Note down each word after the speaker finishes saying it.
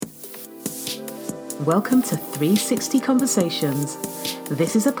Welcome to 360 Conversations.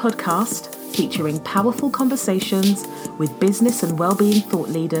 This is a podcast featuring powerful conversations with business and well-being thought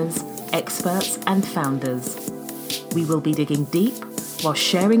leaders, experts and founders. We will be digging deep while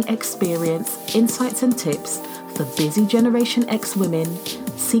sharing experience, insights and tips for busy Generation X women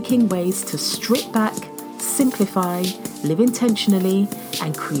seeking ways to strip back, simplify, live intentionally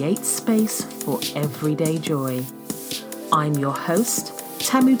and create space for everyday joy. I'm your host,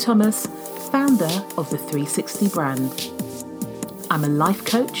 Tamu Thomas, founder of the 360 brand. I'm a life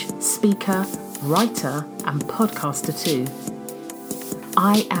coach, speaker, writer, and podcaster too.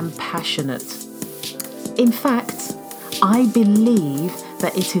 I am passionate. In fact, I believe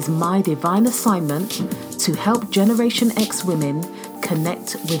that it is my divine assignment to help Generation X women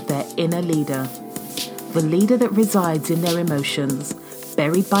connect with their inner leader, the leader that resides in their emotions,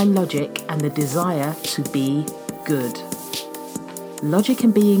 buried by logic and the desire to be good. Logic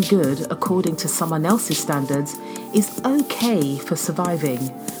and being good according to someone else's standards is okay for surviving,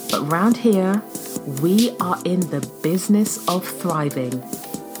 but round here, we are in the business of thriving.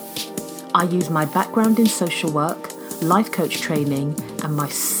 I use my background in social work, life coach training, and my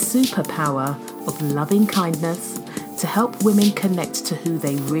superpower of loving kindness to help women connect to who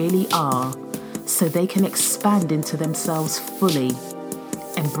they really are so they can expand into themselves fully,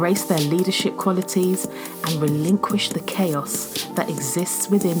 embrace their leadership qualities, and relinquish the chaos that exists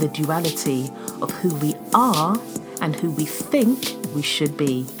within the duality of who we are and who we think we should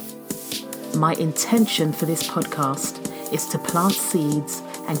be. My intention for this podcast is to plant seeds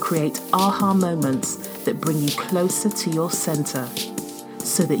and create aha moments that bring you closer to your center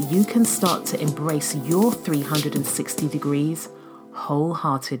so that you can start to embrace your 360 degrees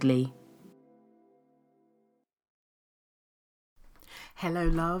wholeheartedly. Hello,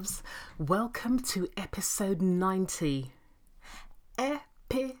 loves. Welcome to episode 90.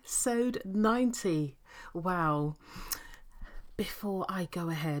 Episode 90. Wow. Before I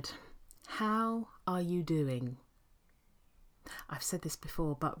go ahead, how are you doing? I've said this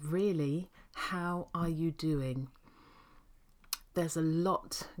before, but really, how are you doing? There's a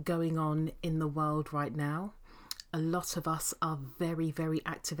lot going on in the world right now. A lot of us are very, very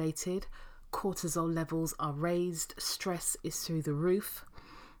activated. Cortisol levels are raised. Stress is through the roof.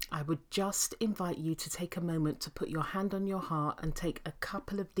 I would just invite you to take a moment to put your hand on your heart and take a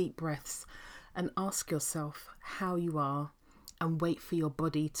couple of deep breaths and ask yourself how you are and wait for your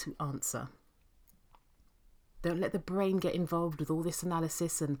body to answer. Don't let the brain get involved with all this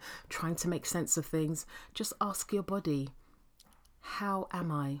analysis and trying to make sense of things. Just ask your body, how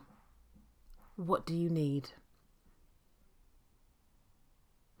am I? What do you need?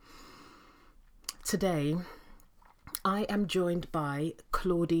 Today, I am joined by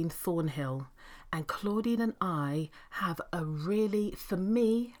Claudine Thornhill, and Claudine and I have a really, for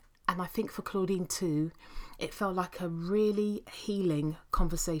me, and I think for Claudine too, it felt like a really healing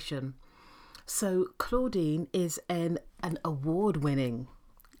conversation. So Claudine is an award-winning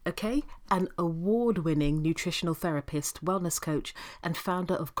nutritional therapist, wellness coach, and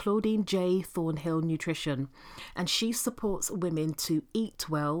founder of Claudine J. Thornhill Nutrition. And she supports women to eat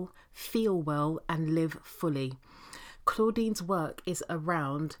well, feel well, and live fully. Claudine's work is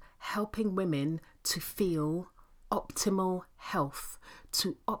around helping women to feel optimal health,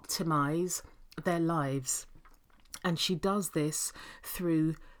 to optimize their lives. And she does this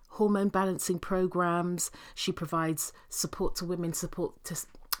through hormone balancing programs. She provides support to women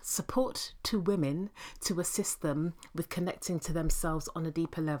to assist them with connecting to themselves on a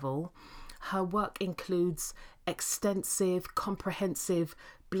deeper level. Her work includes extensive, comprehensive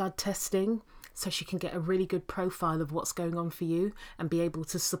blood testing, so she can get a really good profile of what's going on for you and be able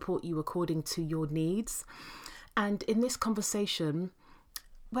to support you according to your needs. And in this conversation,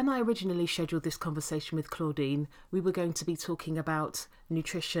 when I originally scheduled this conversation with Claudine, we were going to be talking about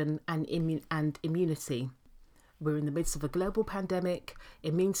nutrition and immunity. We're in the midst of a global pandemic.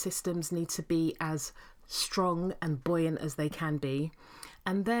 Immune systems need to be as strong and buoyant as they can be.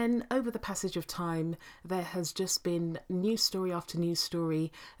 And then over the passage of time, there has just been news story after news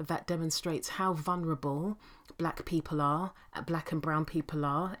story that demonstrates how vulnerable Black people are, Black and brown people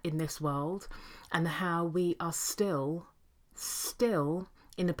are in this world, and how we are still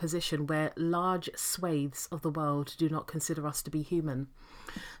in a position where large swathes of the world do not consider us to be human.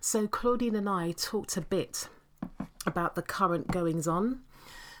 So Claudine and I talked a bit about the current goings on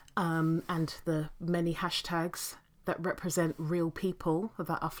and the many hashtags that represent real people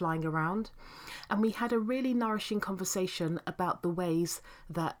that are flying around. And we had a really nourishing conversation about the ways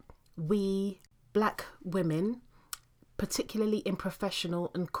that we, Black women, particularly in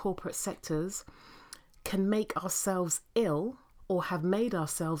professional and corporate sectors, can make ourselves ill or have made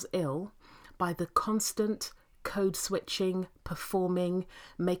ourselves ill by the constant code switching, performing,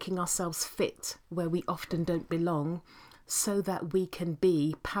 making ourselves fit where we often don't belong, so that we can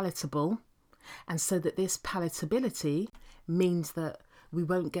be palatable, and so that this palatability means that we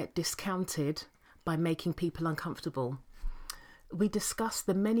won't get discounted by making people uncomfortable. We discuss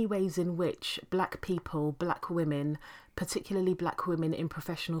the many ways in which Black people, Black women, particularly Black women in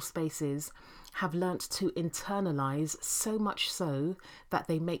professional spaces, have learnt to internalise so much so that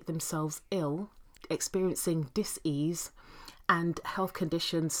they make themselves ill, experiencing dis-ease, and health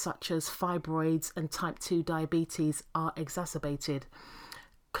conditions such as fibroids and type 2 diabetes are exacerbated.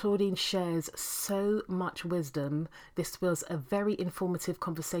 Claudine shares so much wisdom. This was a very informative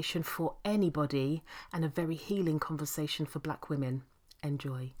conversation for anybody and a very healing conversation for Black women.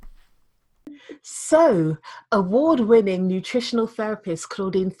 Enjoy. So, award-winning nutritional therapist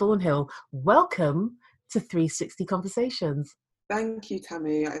Claudine Thornhill, welcome to 360 Conversations. Thank you,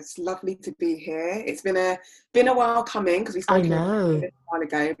 Tamu. It's lovely to be here. It's been a while coming because we spoke a while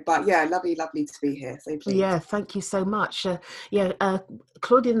ago, but yeah, lovely to be here. So please. Yeah, thank you so much.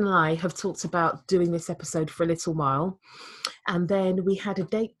 Claudine and I have talked about doing this episode for a little while, and then we had a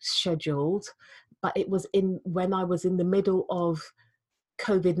date scheduled, but it was when I was in the middle of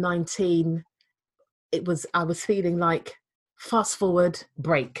COVID-19. I was feeling like fast forward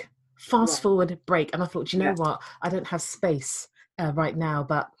break, and I thought, you know what, I don't have space right now,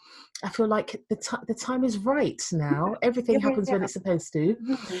 but I feel like the time is right now. Everything happens when it's supposed to.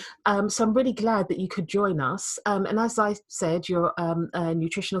 So I'm really glad that you could join us. And as I said, you're a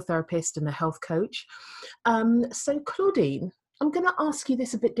nutritional therapist and a health coach. So Claudine, I'm going to ask you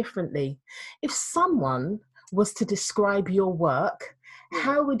this a bit differently. If someone was to describe your work,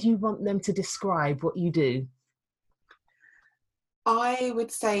 how would you want them to describe what you do? I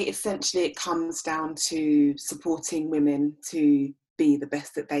would say essentially it comes down to supporting women to be the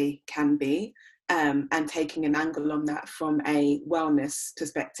best that they can be, and taking an angle on that from a wellness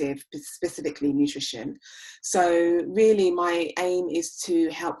perspective, specifically nutrition. So really my aim is to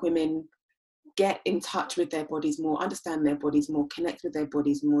help women get in touch with their bodies more, understand their bodies more, connect with their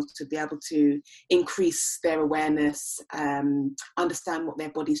bodies more, to be able to increase their awareness, understand what their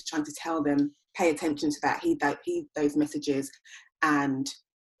body's trying to tell them, pay attention to that, heed those messages, and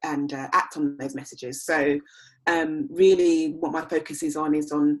act on those messages. So really what my focus is on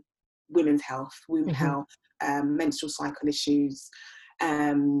women's health, women's health, menstrual cycle issues,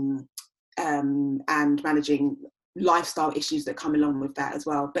 and managing lifestyle issues that come along with that as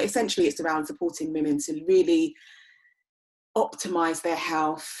well. But essentially it's around supporting women to really optimize their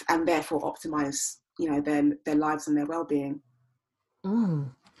health and therefore optimize, their lives and their well-being.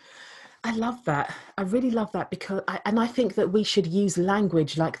 I love that. I really love that, because I think that we should use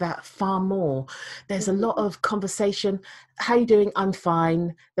language like that far more. There's a lot of conversation. How are you doing? I'm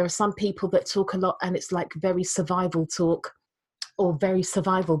fine. There are some people that talk a lot and it's like very survival talk or very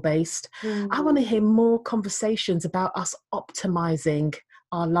survival based. I want to hear more conversations about us optimizing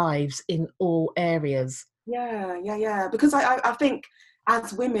our lives in all areas. Yeah. Because I think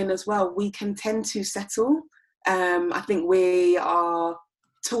as women as well, we can tend to settle. I think we are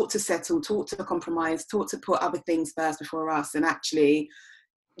taught to settle, taught to compromise, taught to put other things first before us. And actually,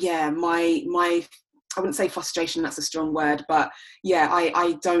 my I wouldn't say frustration, that's a strong word, but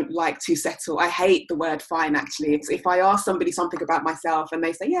I don't like to settle. I hate the word fine, actually. If I ask somebody something about myself and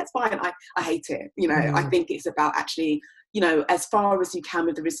they say, yeah, it's fine, I hate it. I think it's about actually, as far as you can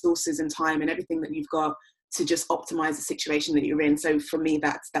with the resources and time and everything that you've got, to just optimize the situation that you're in. So for me,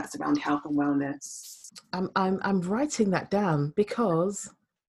 that's around health and wellness. I'm writing that down, because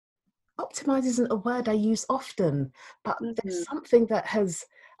optimize isn't a word I use often, but there's something that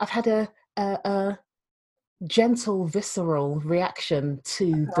I've had a gentle, visceral reaction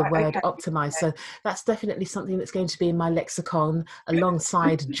to the word optimize. So that's definitely something that's going to be in my lexicon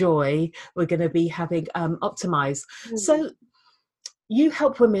alongside joy. We're going to be having optimize. So you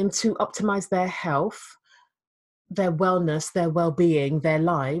help women to optimize their health, their wellness, their well-being, their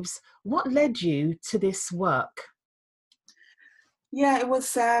lives. What led you to this work? Yeah, it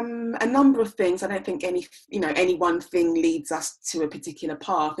was a number of things. I don't think any one thing leads us to a particular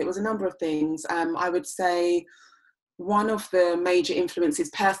path. It was a number of things. I would say one of the major influences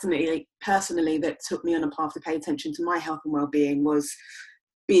personally that took me on a path to pay attention to my health and well-being was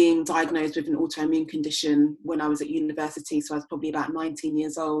being diagnosed with an autoimmune condition when I was at university. So I was probably about 19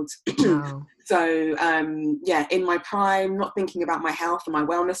 years old. Wow. So in my prime, not thinking about my health and my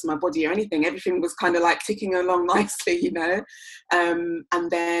wellness and my body or anything, everything was kind of like ticking along nicely, and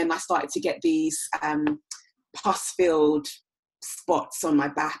then I started to get these pus-filled spots on my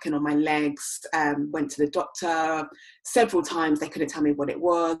back and on my legs. Went to the doctor several times. They couldn't tell me what it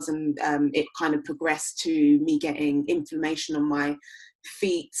was, and it kind of progressed to me getting inflammation on my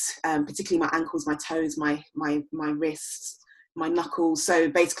feet, particularly my ankles, my toes, my wrists, my knuckles, so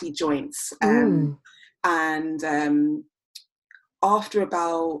basically joints. And after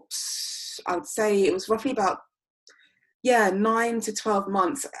about, I would say it was roughly about 9 to 12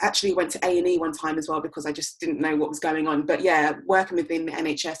 months, actually went to A&E one time as well because I just didn't know what was going on. But yeah, working within the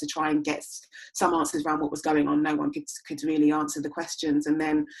NHS to try and get some answers around what was going on. No one could really answer the questions. And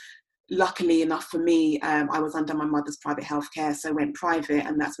then luckily enough for me, I was under my mother's private healthcare, so I went private,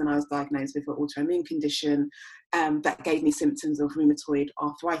 and that's when I was diagnosed with an autoimmune condition that gave me symptoms of rheumatoid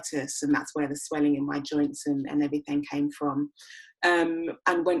arthritis, and that's where the swelling in my joints and everything came from. And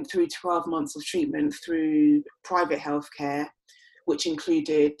went through 12 months of treatment through private healthcare, which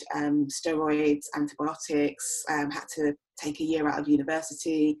included steroids, antibiotics, had to take a year out of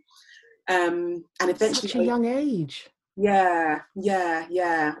university. And eventually... Such a young age. Yeah.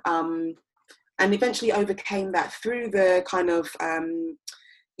 And eventually overcame that through the kind of,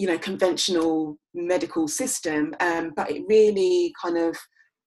 conventional medical system. But it really kind of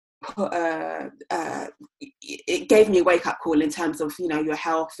it gave me a wake-up call in terms of, your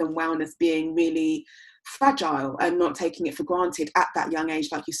health and wellness being really fragile and not taking it for granted at that young age,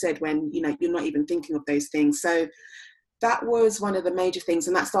 like you said, when, you're not even thinking of those things. So that was one of the major things,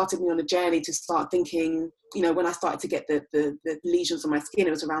 and that started me on a journey to start thinking, when I started to get the lesions on my skin,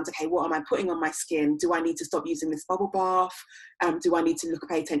 it was around, okay, what am I putting on my skin? Do I need to stop using this bubble bath? Do I need to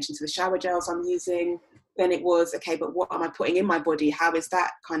pay attention to the shower gels I'm using? Then it was, okay, but what am I putting in my body? How is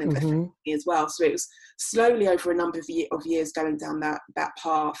that kind of affecting me as well? So it was slowly over a number of years going down that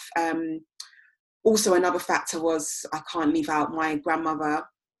path. Also, another factor was, I can't leave out my grandmother,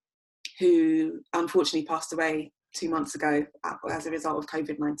 who unfortunately passed away 2 months ago as a result of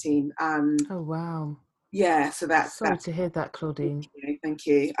COVID-19. Oh, wow. Yeah, so that's... Sorry to hear that, Claudine. Thank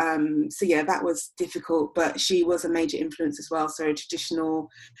you. So yeah, that was difficult, but she was a major influence as well. So a traditional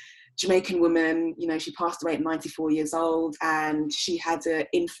Jamaican woman, she passed away at 94 years old, and she had an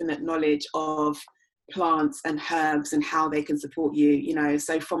infinite knowledge of plants and herbs and how they can support you,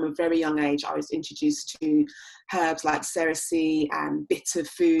 so from a very young age I was introduced to herbs like cerasee and bitter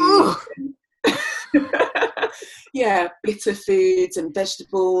foods. Yeah, bitter foods and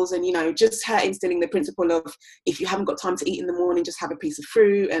vegetables, and just her instilling the principle of, if you haven't got time to eat in the morning, just have a piece of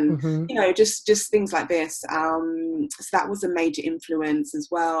fruit, and just things like this. So that was a major influence as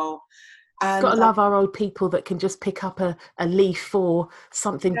well. And got to love our old people that can just pick up a leaf or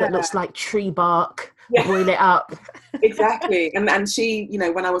something that looks like tree bark, boil it up. Exactly. And she,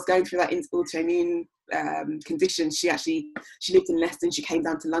 when I was going through that autoimmune condition, she lived in Leicester, and she came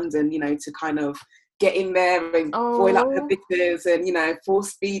down to London, to kind of get in there and boil up her bitters and,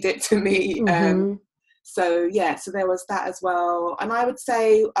 force feed it to me. So there was that as well. And I would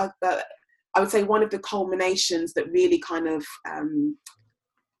say one of the culminations that really kind of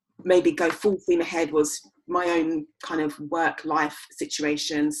maybe go full steam ahead was my own kind of work-life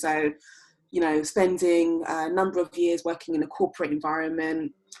situation. So, spending a number of years working in a corporate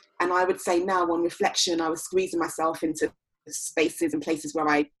environment. And I would say now, on reflection, I was squeezing myself into spaces and places where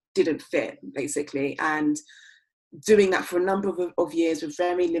I didn't fit, basically. And doing that for a number of years with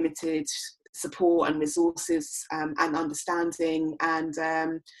very limited support and resources and understanding, and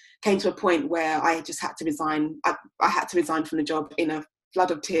came to a point where I just had to resign. I had to resign from the job in a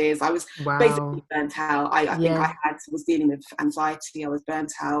flood of tears. I was basically burnt out. I think I was dealing with anxiety. I was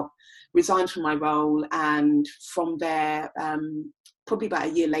burnt out, resigned from my role, and from there, probably about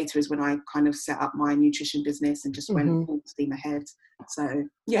a year later is when I kind of set up my nutrition business and just went full steam ahead. So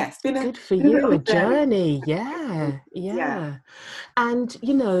yeah, it's been good for you, a journey. Yeah. And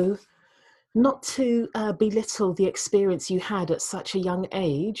not to belittle the experience you had at such a young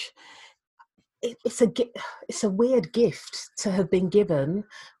age, it's a weird gift to have been given,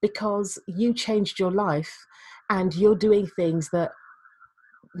 because you changed your life and you're doing things that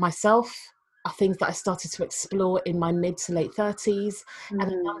myself are things that I started to explore in my mid to late 30s. And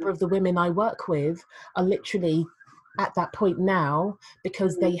a number of the women I work with are literally at that point now,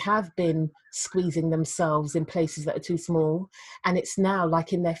 because they have been squeezing themselves in places that are too small, and it's now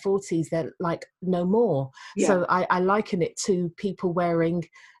like in their 40s they're like no more. So I liken it to people wearing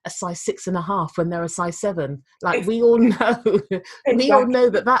a size 6.5 when they're a size 7. Like we all know we all know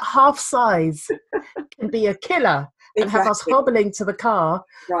that half size can be a killer and have us hobbling to the car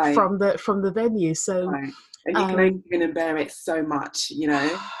from the venue. So and you can only even and bear it so much,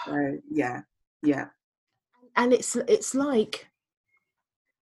 so yeah. And it's like,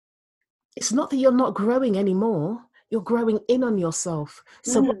 it's not that you're not growing anymore. you're growing in on yourself.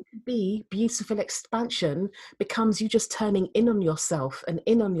 So what Mm, could be beautiful expansion becomes you just turning in on yourself and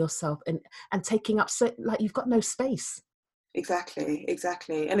in on yourself and taking up, so like you've got no space.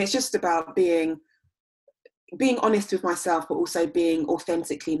 exactly. And it's just about being honest with myself, but also being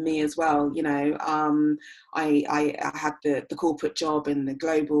authentically me as well. You know, I had the corporate job in the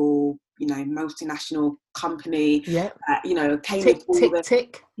global, you know, multinational company. Yeah. You know, came with Tick, all tick, the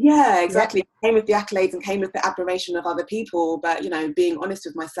tick. yeah, Yeah. exactly. Came with the accolades and came with the admiration of other people. But you know, being honest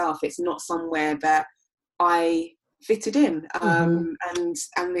with myself, it's not somewhere that I fitted in, Mm-hmm.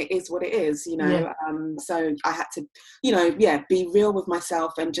 and it is what it is, you Yeah. know. So I had to, you know, yeah, be real with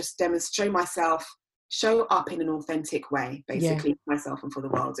myself and just demonstrate myself, show up in an authentic way, Yeah. basically, for myself and for the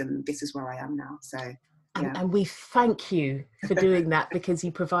world. And this is where I am now. So yeah. And we thank you for doing that, because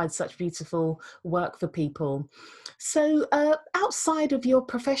you provide such beautiful work for people. So outside of your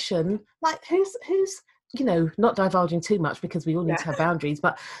profession, like who's you know, not divulging too much because we all need Yeah. to have boundaries,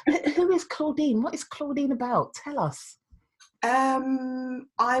 but who is Claudine? What is Claudine about? Tell us.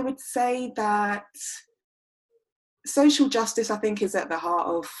 I would say that social justice, I think, is at the heart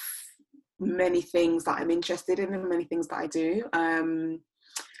of many things that I'm interested in and many things that I do. And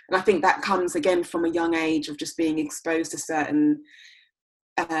I think that comes again from a young age of just being exposed to certain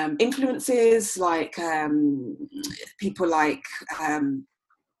influences, like people like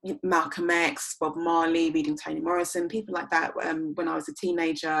Malcolm X, Bob Marley, reading Toni Morrison, people like that when I was a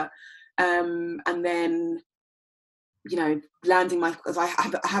teenager. And then, you know, landing my, because I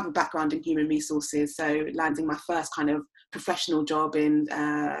have a background in human resources, so landing my first kind of professional job in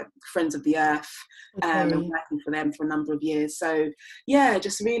Friends of the Earth, and Okay. working for them for a number of years. So yeah,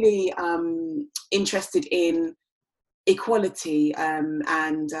 just really interested in equality,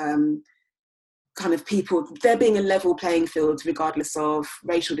 and kind of people, there being a level playing field regardless of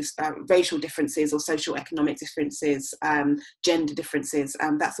racial differences or social economic differences, gender differences.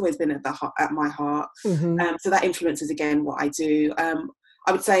 That's always been at my heart. Mm-hmm. So that influences again what I do.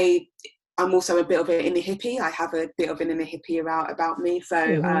 I would say I'm also a bit of an inner hippie. I have a bit of an inner hippie about me. So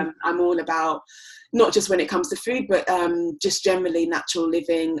Mm-hmm. I'm all about, not just when it comes to food, but just generally natural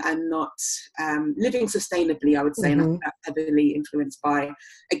living and not living sustainably, I would say. And I Mm-hmm. think that's heavily influenced by,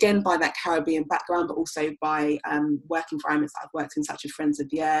 again, by that Caribbean background, but also by work environments that I've worked in, such as Friends of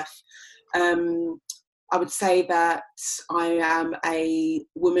the Earth. I would say that I am a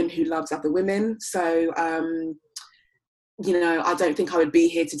woman who loves other women. So you know, I don't think I would be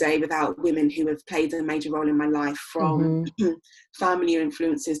here today without women who have played a major role in my life, from Mm-hmm. family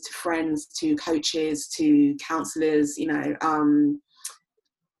influences to friends to coaches to counselors, you know.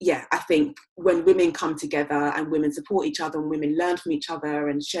 Yeah, I think when women come together and women support each other and women learn from each other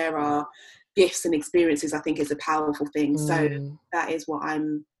and share our gifts and experiences, I think is a powerful thing. So Mm. that is what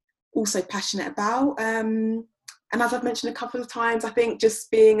I'm also passionate about. And as I've mentioned a couple of times, I think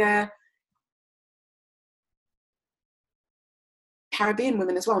just being a Caribbean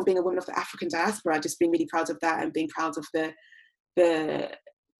woman as well, and being a woman of the African diaspora, just being really proud of that, and being proud of the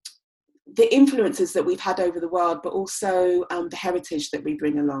the influences that we've had over the world, but also the heritage that we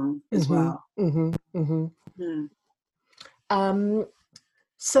bring along as Mm-hmm. well. Mm-hmm. Mm-hmm. Mm. Um,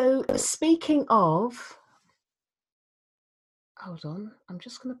 so speaking of, hold on, I'm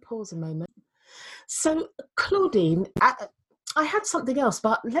just going to pause a moment. So Claudine, I had something else,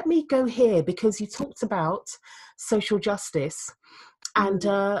 but let me go here, because you talked about social justice. And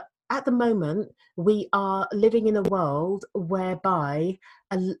Mm. at the moment, we are living in a world whereby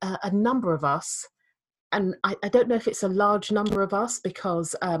a number of us, and I don't know if it's a large number of us,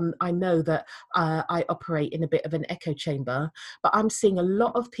 because I know that I operate in a bit of an echo chamber, but I'm seeing a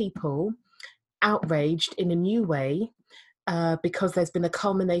lot of people outraged in a new way, because there's been a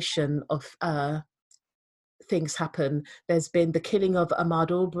culmination of things happen. There's been the killing of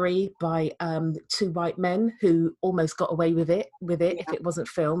Ahmaud Arbery by two white men who almost got away with it if Yeah, it wasn't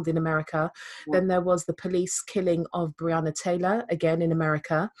filmed in America. yeah. Then there was the police killing of Breonna Taylor, again in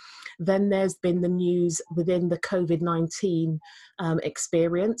America. Then there's been the news within the COVID-19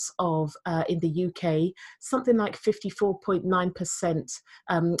 experience of in the UK, something like 54.9%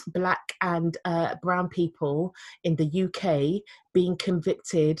 black and brown people in the UK being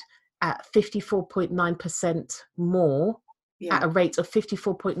convicted at 54.9% more, at Yeah. a rate of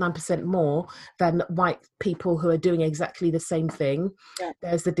 54.9% more than white people who are doing exactly the same thing. Yeah.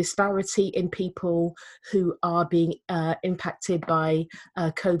 There's the disparity in people who are being impacted by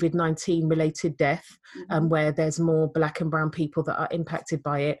COVID-19 related death, Mm-hmm. where there's more black and brown people that are impacted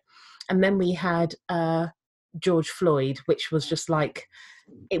by it. And then we had George Floyd, which was just like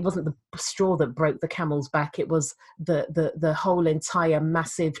it wasn't the straw that broke the camel's back. It was the whole entire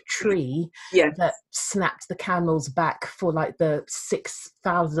massive tree Yes. that snapped the camel's back for like the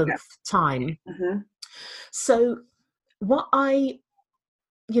 6,000th time. Mm-hmm. So what the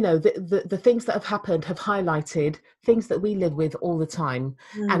things that have happened have highlighted things that we live with all the time.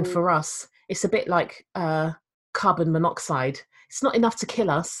 And for us, it's a bit like carbon monoxide. It's not enough to kill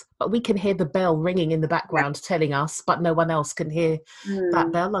us, but we can hear the bell ringing in the background telling us, but no one else can hear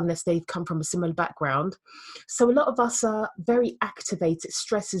that bell unless they've come from a similar background. So a lot of us are very activated.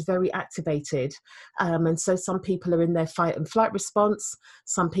 Stress is very activated. And so some people are in their fight and flight response.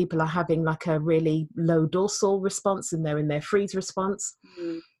 Some people are having like a really low dorsal response and they're in their freeze response.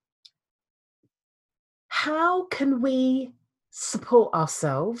 How can we support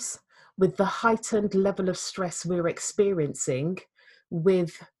ourselves with the heightened level of stress we're experiencing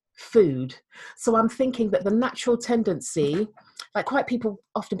with food? So I'm thinking that the natural tendency, like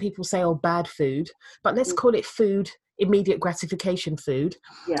often people say, oh, bad food, but let's call it food, immediate gratification food.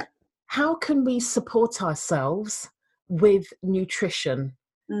 Yeah. How can we support ourselves with nutrition,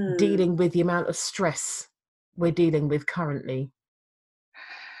 dealing with the amount of stress we're dealing with currently?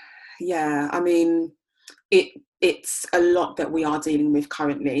 Yeah, I mean, it's a lot that we are dealing with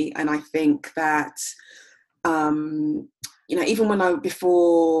currently, and I think that even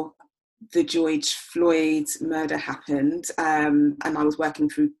before the George Floyd murder happened, and I was working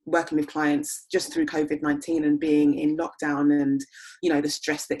with clients just through COVID-19 and being in lockdown, and the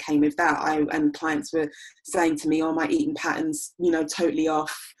stress that came with that, and clients were saying to me, "Oh, my eating patterns, totally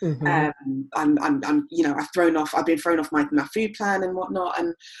off. Mm-hmm. I've been thrown off my food plan and whatnot."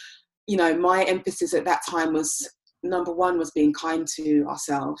 And my emphasis at that time was, number one, was being kind to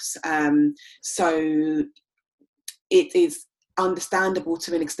ourselves. So it is understandable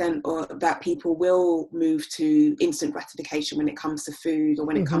to an extent that people will move to instant gratification when it comes to food or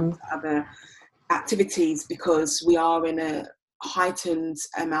when it comes to other activities, because we are in a heightened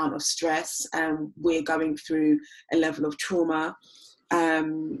amount of stress and we're going through a level of trauma.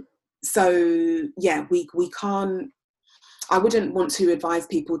 So yeah, we can't, I wouldn't want to advise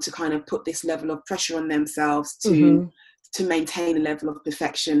people to kind of put this level of pressure on themselves to maintain a level of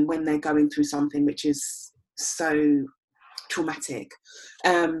perfection when they're going through something which is so traumatic.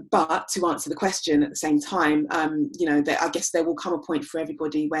 But to answer the question at the same time, I guess there will come a point for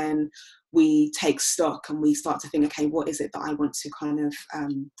everybody when we take stock and we start to think, okay, what is it that I want to kind of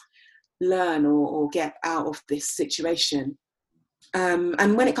learn or get out of this situation?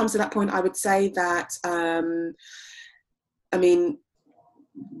 And when it comes to that point, I would say that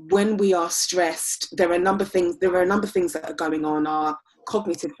when we are stressed, there are a number of things that are going on. Our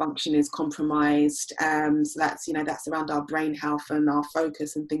cognitive function is compromised. So that's around our brain health and our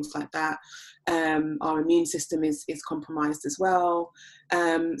focus and things like that. Our immune system is compromised as well.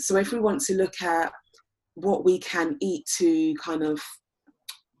 So if we want to look at what we can eat to kind of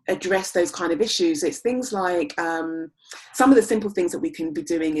address those kind of issues, it's things like some of the simple things that we can be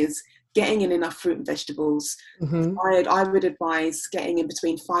doing is getting in enough fruit and vegetables. I would advise getting in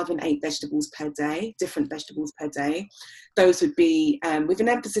between 5 and 8 vegetables per day, different vegetables per day. Those would be with an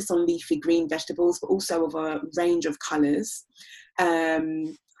emphasis on leafy green vegetables, but also of a range of colours.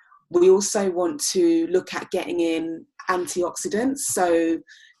 We also want to look at getting in antioxidants. So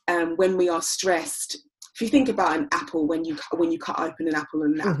when we are stressed, if you think about an apple, when you cut open an apple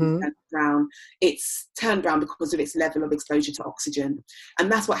and the apple turns brown, it's turned brown because of its level of exposure to oxygen. And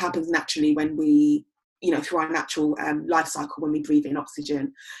that's what happens naturally when we, through our natural life cycle, when we breathe in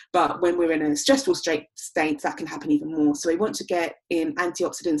oxygen. But when we're in a stressful state, that can happen even more. So we want to get in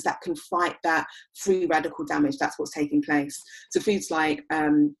antioxidants that can fight that free radical damage. That's what's taking place. So foods like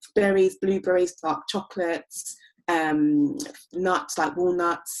berries, blueberries, dark chocolates, nuts like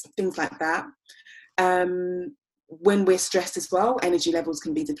walnuts, things like that. When we're stressed as well, energy levels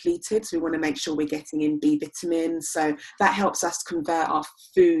can be depleted. So we want to make sure we're getting in B vitamins. So that helps us convert our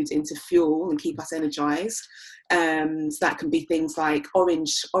food into fuel and keep us energized. So that can be things like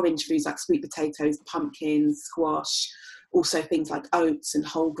orange foods like sweet potatoes, pumpkins, squash, also things like oats and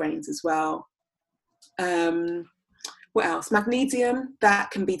whole grains as well. What else? Magnesium,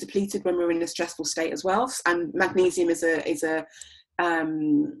 that can be depleted when we're in a stressful state as well. And magnesium is a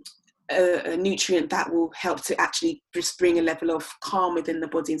nutrient that will help to actually just bring a level of calm within the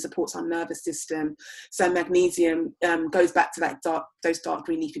body and supports our nervous system. So magnesium goes back to those dark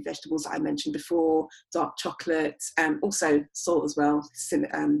green leafy vegetables that I mentioned before, dark chocolate, also salt as well,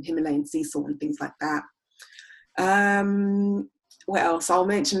 Himalayan sea salt and things like that. What else? I'll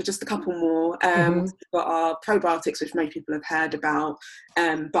mention just a couple more. We've got our probiotics, which most people have heard about,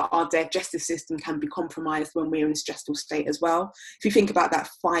 but our digestive system can be compromised when we're in a stressful state as well. If you think about that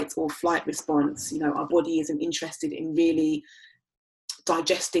fight or flight response, our body isn't interested in really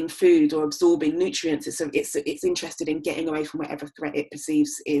digesting food or absorbing nutrients. It's interested in getting away from whatever threat it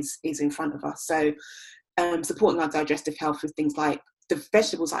perceives is in front of us. So supporting our digestive health with things like the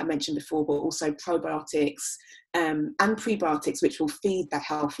vegetables that I mentioned before, but also probiotics and prebiotics, which will feed that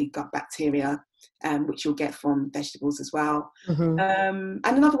healthy gut bacteria, which you'll get from vegetables as well. And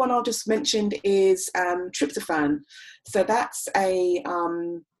another one I'll just mention is tryptophan. So that's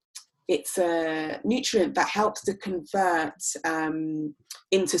it's a nutrient that helps to convert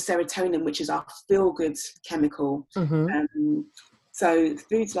into serotonin, which is our feel-good chemical. So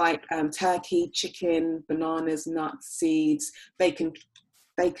foods like turkey, chicken, bananas, nuts, seeds, they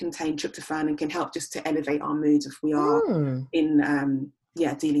contain tryptophan and can help just to elevate our mood if we are in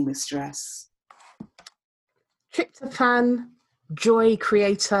dealing with stress. Tryptophan, joy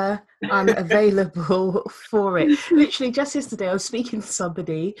creator. I'm available for it. Literally just yesterday I was speaking to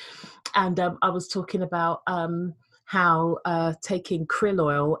somebody and I was talking about how taking krill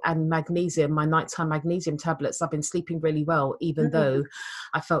oil and magnesium, my nighttime magnesium tablets, I've been sleeping really well, even though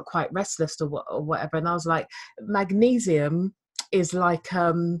I felt quite restless or whatever. And I was like, magnesium is like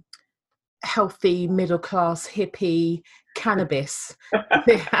healthy, middle-class, hippie cannabis.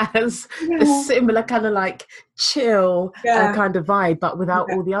 It has a similar kind of like chill kind of vibe, but without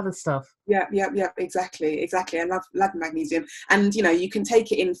all the other stuff. Yeah, exactly. I love magnesium. And, you can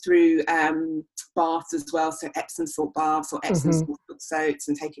take it in through baths as well. So Epsom salt baths or Epsom salt soaks,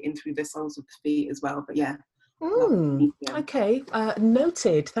 and take it in through the soles of the feet as well. But yeah. Okay,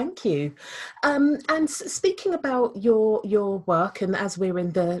 noted. Thank you. And speaking about your work, and as we're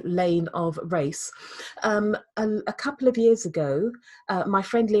in the lane of race, a couple of years ago, my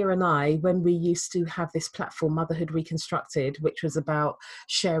friend Leah and I, when we used to have this platform, Motherhood Reconstructed, which was about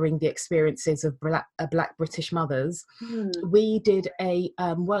sharing the experiences of Black British mothers, we did a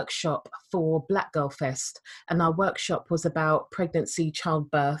workshop for Black Girl Fest, and our workshop was about pregnancy,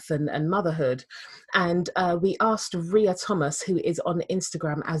 childbirth, and motherhood. And we asked Ria Thomas, who is on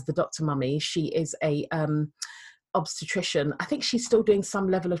Instagram as the Dr. Mummy. She is a obstetrician. I think she's still doing some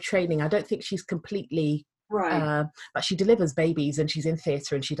level of training. I don't think she's completely but she delivers babies and she's in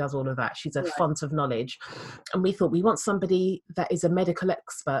theatre and she does all of that. She's a font of knowledge. And we thought we want somebody that is a medical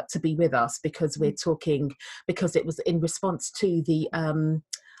expert to be with us, because we're talking, because it was in response to the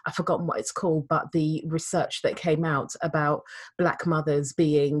I've forgotten what it's called, but the research that came out about Black mothers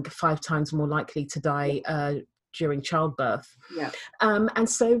being 5 times more likely to die during childbirth. And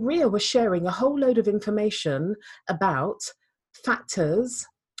so Ria was sharing a whole load of information about factors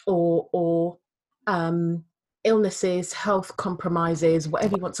or illnesses, health compromises,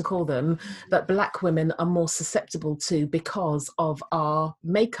 whatever you want to call them, that Black women are more susceptible to because of our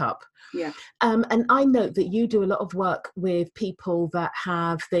makeup. And I note that you do a lot of work with people that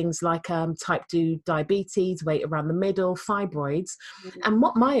have things like type 2 diabetes, weight around the middle, fibroids. And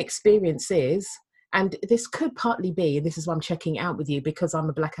what my experience is, and this could partly be, and this is why I'm checking out with you, because I'm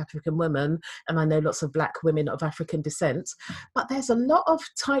a Black African woman and I know lots of Black women of African descent, but there's a lot of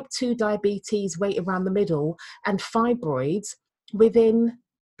type 2 diabetes, weight around the middle, and fibroids within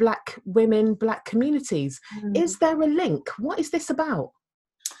Black women, Black communities. Is there a link? What is this about?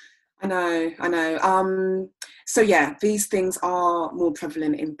 I know. So yeah, these things are more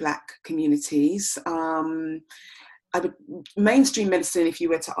prevalent in Black communities. Mainstream medicine, if you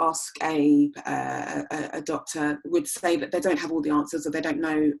were to ask a doctor, would say that they don't have all the answers, or they don't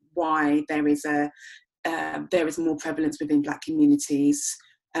know why there is more prevalence within Black communities.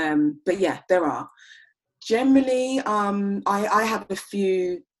 But yeah, there are. Generally, I have a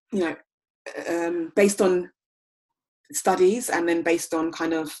few, based on studies and then based on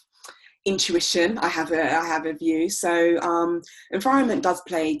kind of intuition, I have a view. So environment does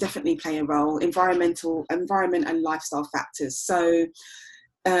definitely play a role. Environment and lifestyle factors. So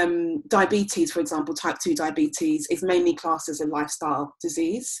diabetes, for example, type 2 diabetes is mainly classed as a lifestyle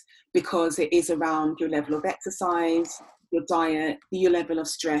disease because it is around your level of exercise, your diet, your level of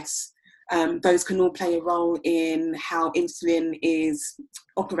stress. Those can all play a role in how insulin is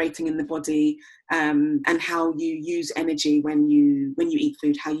operating in the body, and how you use energy when you eat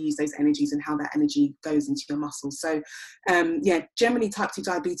food, how you use those energies and how that energy goes into your muscles. So generally type 2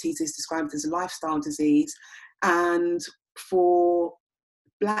 diabetes is described as a lifestyle disease. And for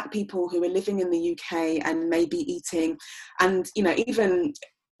Black people who are living in the UK and maybe eating, and even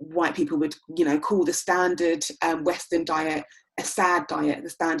white people would call the standard Western diet a SAD diet, the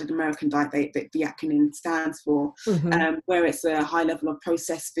standard American diet that the acronym stands for, where it's a high level of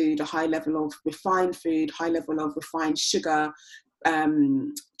processed food, a high level of refined food, high level of refined sugar,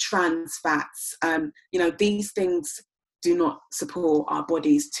 trans fats. These things do not support our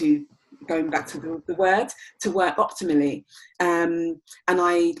bodies to, going back to the word, to work optimally. And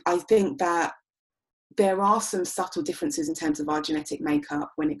I think that there are some subtle differences in terms of our genetic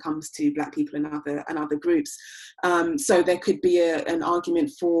makeup when it comes to Black people and other groups. So there could be an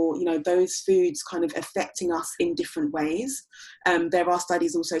argument for, those foods kind of affecting us in different ways. There are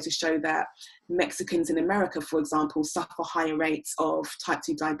studies also to show that Mexicans in America, for example, suffer higher rates of type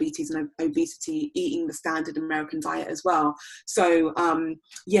 2 diabetes and obesity eating the standard American diet as well. So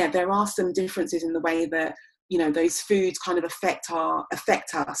there are some differences in the way that those foods kind of affect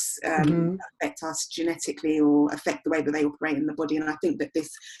us genetically, or affect the way that they operate in the body. And I think that this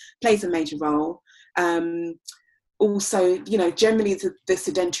plays a major role. Also, generally the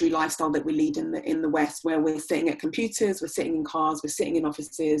sedentary lifestyle that we lead in the West, where we're sitting at computers, we're sitting in cars, we're sitting in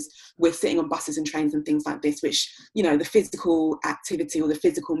offices, we're sitting on buses and trains and things like this, which, the physical activity or the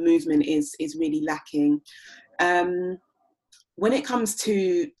physical movement is really lacking. When it comes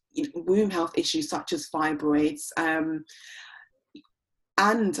to womb health issues such as fibroids, and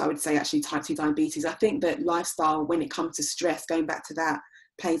I would say actually type 2 diabetes, I think that lifestyle, when it comes to stress, going back to that,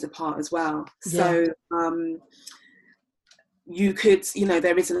 plays a part as well. Yeah. So you could,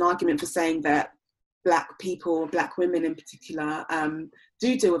 there is an argument for saying that Black people, Black women in particular,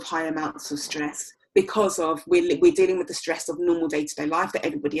 do deal with high amounts of stress, because of we're dealing with the stress of normal day-to-day life that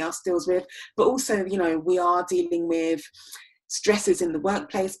everybody else deals with, but also, we are dealing with stresses in the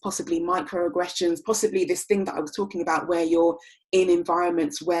workplace, possibly microaggressions, possibly this thing that I was talking about, where you're in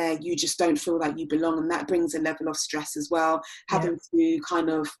environments where you just don't feel like you belong, and that brings a level of stress as well. Having to kind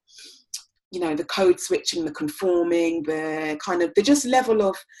of, the code switching, the conforming, the just level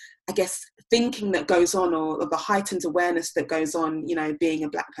of, I guess, thinking that goes on, or the heightened awareness that goes on, being a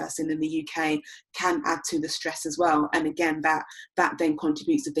Black person in the UK, can add to the stress as well. And again, that then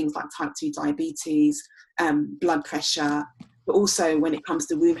contributes to things like type 2 diabetes, blood pressure, but also when it comes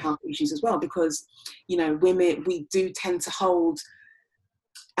to womb health issues as well, because, women, we do tend to hold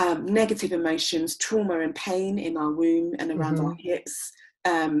negative emotions, trauma and pain in our womb and around our hips.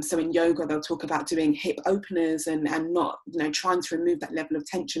 So in yoga, they'll talk about doing hip openers and not, trying to remove that level of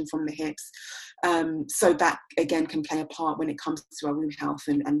tension from the hips. So that, again, can play a part when it comes to our womb health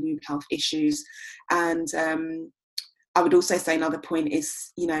and womb health issues. And I would also say another point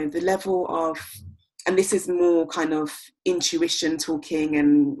is, the level of, and this is more kind of intuition talking,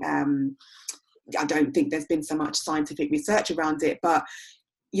 and I don't think there's been so much scientific research around it, but,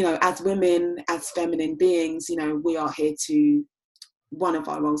 as women, as feminine beings, we are here to, one of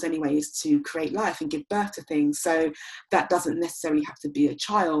our roles anyway, is to create life and give birth to things. So that doesn't necessarily have to be a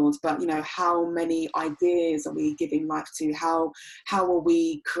child, but how many ideas are we giving life to? How are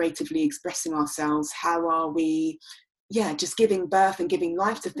we creatively expressing ourselves? How are we just giving birth and giving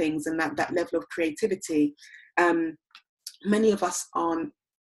life to things, and that level of creativity? Many of us aren't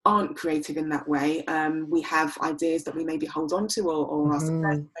creative in that way. We have ideas that we maybe hold on to, or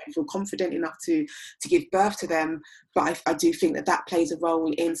don't feel confident enough to give birth to them. But I do think that plays a role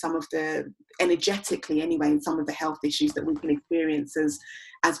in some of the, energetically anyway, in some of the health issues that we can experience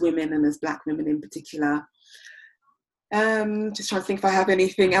as women, and as Black women in particular. Just trying to think if I have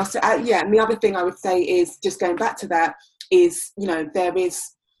anything else to add. And the other thing I would say is, just going back to that, is, there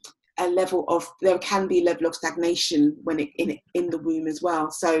can be a level of stagnation when in the womb as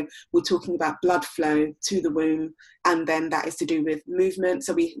well. So we're talking about blood flow to the womb, and then that is to do with movement.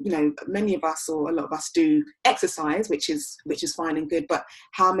 So we, many of us, or a lot of us, do exercise, which is fine and good, but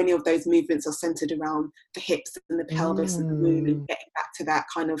how many of those movements are centered around the hips and the pelvis and the womb, and getting back to that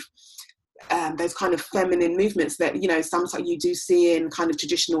kind of those kind of feminine movements that sometimes you do see in kind of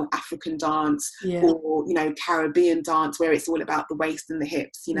traditional African dance, or Caribbean dance, where it's all about the waist and the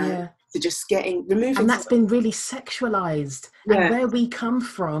hips, so just removing, and that's been really sexualized. And where we come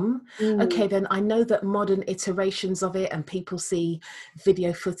from, okay, then I know that modern iterations of it, and people see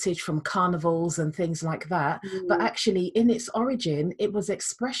video footage from carnivals and things like that, but actually in its origin it was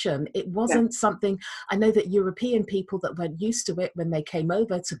expression. It wasn't something, I know that European people that weren't used to it, when they came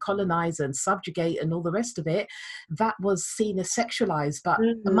over to colonize and subjugate and all the rest of it, that was seen as sexualized, but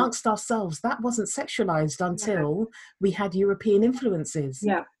amongst ourselves that wasn't sexualized until we had European influences.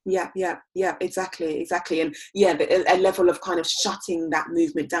 Yeah, exactly. And yeah, a level of kind of shutting that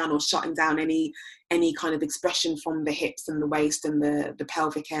movement down, or shutting down any kind of expression from the hips and the waist and the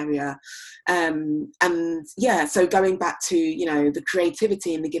pelvic area. And yeah, so going back to, you know, the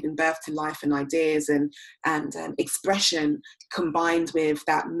creativity and the giving birth to life and ideas and expression, combined with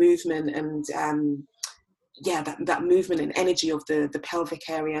that movement and that movement and energy of the pelvic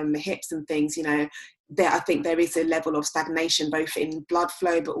area and the hips and things, you know, I think there is a level of stagnation both in blood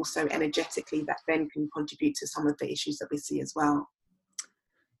flow but also energetically that then can contribute to some of the issues that we see as well.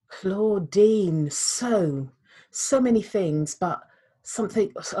 Claudine, so many things, but so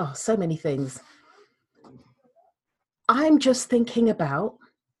many things. I'm just thinking about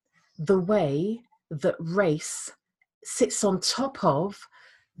the way that race sits on top of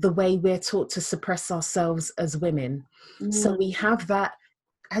the way we're taught to suppress ourselves as women. So we have that,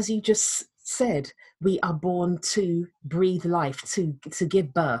 as you just said, we are born to breathe life, to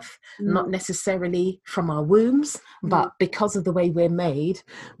give birth, not necessarily from our wombs, but because of the way we're made,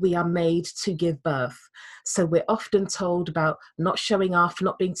 we are made to give birth. So we're often told about not showing off,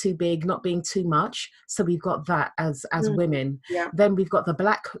 not being too big, not being too much. So we've got that as women. Yeah. Then we've got the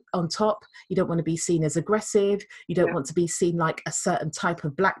black on top. You don't want to be seen as aggressive. You don't want to be seen like a certain type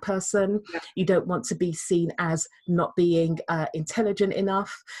of black person. Yeah. You don't want to be seen as not being intelligent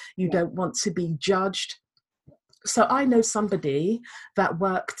enough. You don't want to be judged. So I know somebody that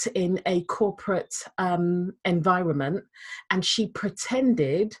worked in a corporate environment, and she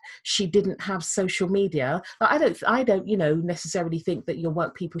pretended she didn't have social media. I don't, you know, necessarily think that your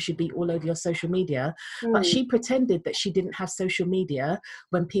work people should be all over your social media, but she pretended that she didn't have social media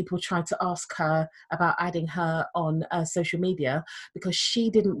when people tried to ask her about adding her on social media, because she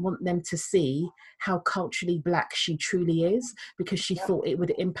didn't want them to see how culturally black she truly is, because she thought it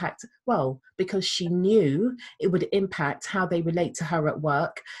would impact, because she knew it would impact how they relate to her at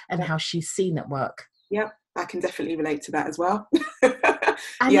work and how she's seen at work. Yep, I can definitely relate to that as well.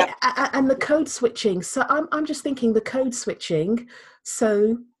 And the code switching. So I'm just thinking the code switching.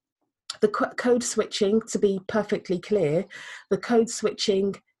 So the code switching, to be perfectly clear, the code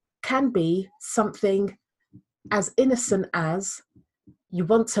switching can be something as innocent as you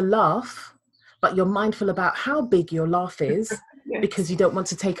want to laugh, but you're mindful about how big your laugh is. Yes. Because you don't want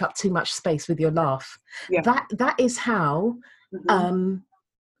to take up too much space with your laugh. Yeah. That is how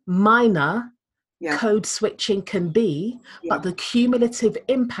minor code switching can be, but the cumulative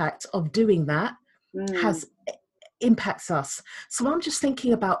impact of doing that impacts us. So I'm just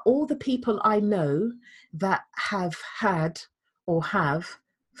thinking about all the people I know that have had or have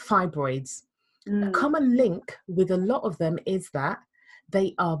fibroids. A common link with a lot of them is that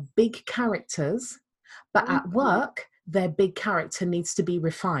they are big characters, but at work, their big character needs to be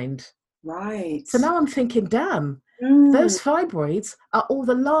refined. Right. So now I'm thinking, damn, those fibroids are all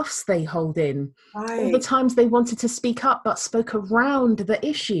the laughs they hold in, all the times they wanted to speak up but spoke around the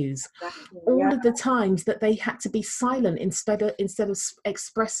issues, all of the times that they had to be silent instead of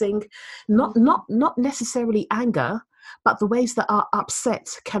expressing not necessarily anger, but the ways that our upset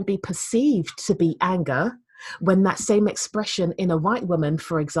can be perceived to be anger, when that same expression in a white woman,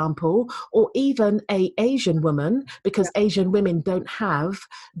 for example, or even a Asian woman, because Asian women don't have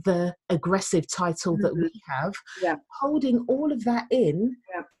the aggressive title that we have, holding all of that in,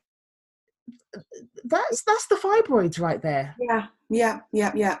 that's the fibroids right there. Yeah.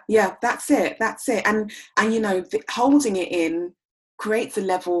 That's it. And you know, holding it in creates a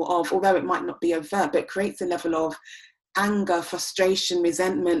level of, although it might not be overt, but creates a level of anger, frustration,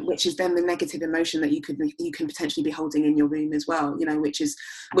 resentment, which is then the negative emotion that you can potentially be holding in your room as well, you know, which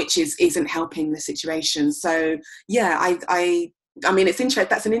isn't helping the situation. So yeah, I mean, it's interesting.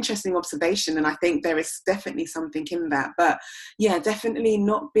 That's an interesting observation, and I think there is definitely something in that. But yeah, definitely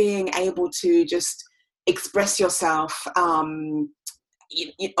not being able to just express yourself on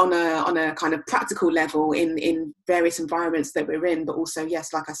a kind of practical level in various environments that we're in, but also,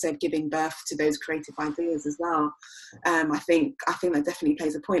 yes, like I said, giving birth to those creative ideas as well. I think that definitely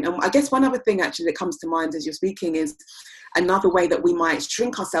plays a point. And I guess one other thing actually that comes to mind as you're speaking is another way that we might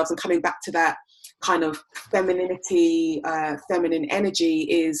shrink ourselves, and coming back to that kind of femininity, feminine energy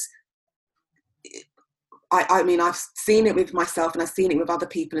is, I mean, I've seen it with myself and I've seen it with other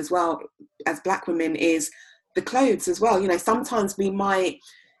people as well as Black women, is the clothes as well. You know, sometimes we might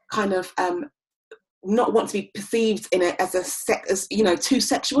kind of not want to be perceived as you know, too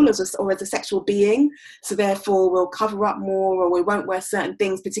sexual or as a sexual being. So therefore we'll cover up more, or we won't wear certain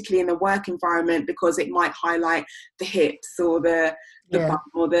things, particularly in the work environment, because it might highlight the hips or the bum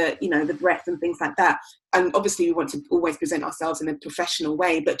or the, you know, the breast and things like that. And obviously we want to always present ourselves in a professional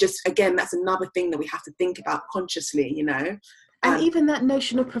way, but just, again, that's another thing that we have to think about consciously, you know. And even that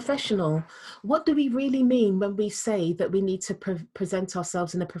notion of professional, what do we really mean when we say that we need to present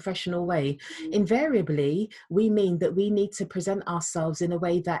ourselves in a professional way? Invariably, we mean that we need to present ourselves in a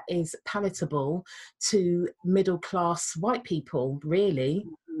way that is palatable to middle class white people, really.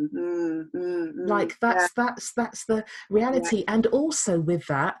 Like that's the reality. And also with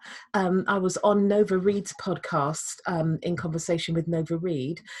that, I was on Nova Reid's podcast in conversation with Nova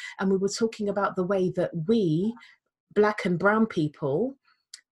Reid, and we were talking about the way that we Black and brown people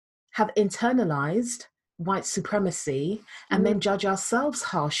have internalized white supremacy and then judge ourselves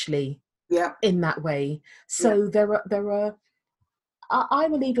harshly in that way. So there are I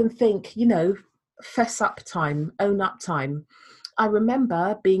will even think, fess up time, own up time. I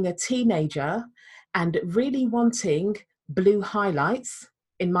remember being a teenager and really wanting blue highlights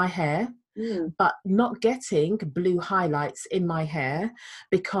in my hair, but not getting blue highlights in my hair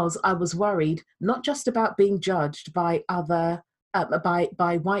because I was worried not just about being judged by other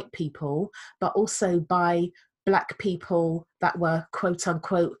by white people, but also by Black people that were quote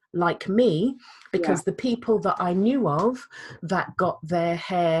unquote like me, because the people that I knew of that got their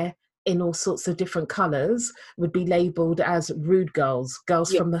hair in all sorts of different colors would be labeled as rude girls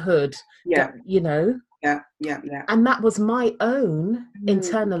from the hood, and that was my own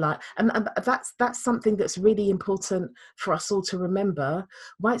internal, and that's something that's really important for us all to remember.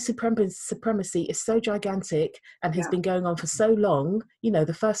 White supremacy is so gigantic and has been going on for so long.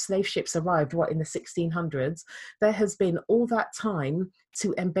 The first slave ships arrived in the 1600s. There has been all that time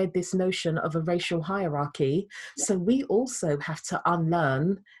to embed this notion of a racial hierarchy. So we also have to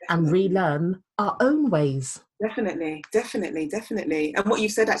unlearn and relearn our own ways. Definitely. And what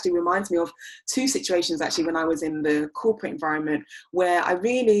you've said actually reminds me of two situations actually when I was in the corporate environment where I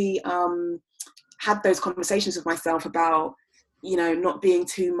really had those conversations with myself about, not being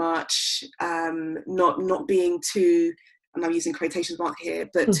too much, not being too, and I'm using quotation mark here,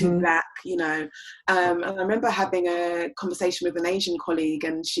 but too Black, and I remember having a conversation with an Asian colleague,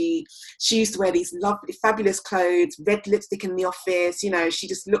 and she used to wear these lovely, fabulous clothes, red lipstick in the office, she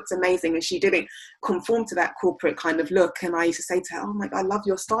just looked amazing, and she didn't conform to that corporate kind of look. And I used to say to her, oh my God, I love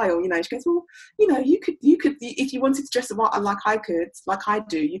your style. She goes, well, you could, if you wanted to dress like I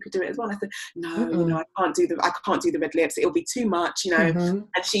do, you could do it as well. And I said, no, I can't do the red lips. It'll be too much, And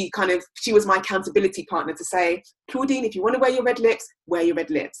she was my accountability partner to say, Claudine, if you want to wear your red lips, wear your red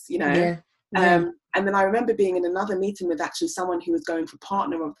lips, And then I remember being in another meeting with actually someone who was going for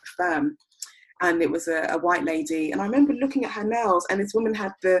partner of the firm, and it was a white lady. And I remember looking at her nails, and this woman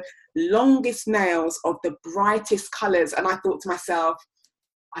had the longest nails of the brightest colours. And I thought to myself,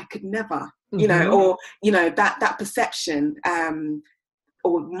 I could never, that perception,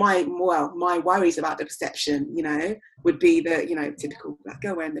 or my worries about the perception, would be the, typical Black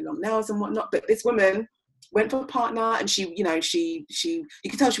girl wearing the long nails and whatnot. But this woman went for a partner, and she you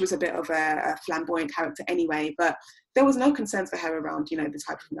could tell she was a bit of a flamboyant character anyway, but there was no concerns for her around, the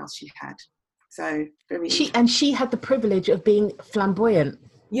type of nails she had. So she had the privilege of being flamboyant.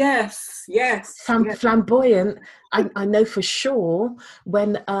 Yes. Flamboyant. I know for sure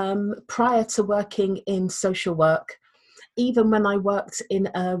when prior to working in social work, even when I worked in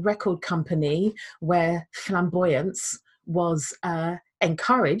a record company where flamboyance was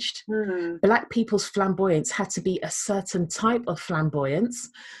encouraged, Black people's flamboyance had to be a certain type of flamboyance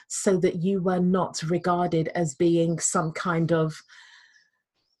so that you were not regarded as being some kind of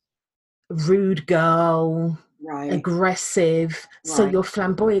rude girl, aggressive. Right. So your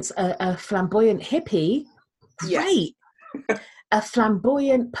flamboyance, a flamboyant hippie, great. A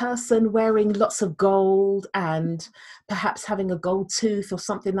flamboyant person wearing lots of gold and perhaps having a gold tooth or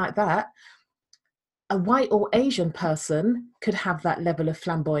something like that. A white or Asian person could have that level of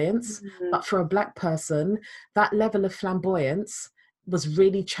flamboyance, but for a Black person, that level of flamboyance was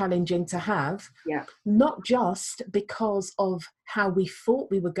really challenging to have, not just because of how we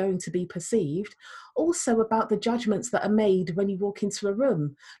thought we were going to be perceived, also about the judgments that are made when you walk into a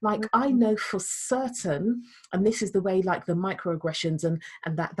room. Like I know for certain, and this is the way like the microaggressions and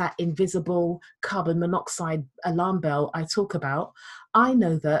that invisible carbon monoxide alarm bell I talk about, I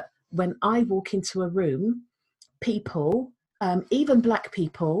know that when I walk into a room, people, even Black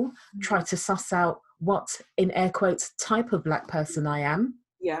people, try to suss out what, in air quotes, type of Black person I am.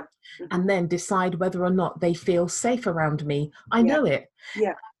 Yeah. And then decide whether or not they feel safe around me. I know it.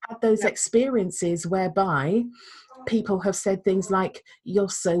 Yeah. I've had those experiences whereby people have said things like, you're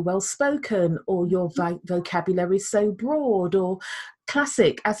so well spoken, or your vocabulary is so broad, or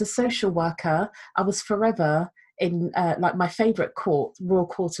classic. As a social worker, I was forever in like my favorite court, Royal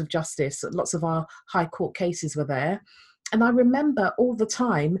Court of Justice. Lots of our high court cases were there. And I remember all the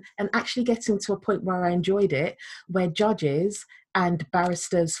time, and actually getting to a point where I enjoyed it, where judges and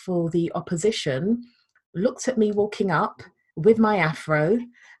barristers for the opposition looked at me walking up with my afro.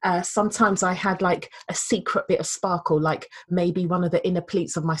 Sometimes I had like a secret bit of sparkle, like maybe one of the inner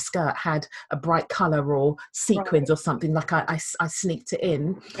pleats of my skirt had a bright colour or sequins or something, like I sneaked it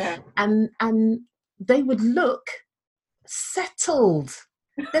in. Yeah. And they would look settled.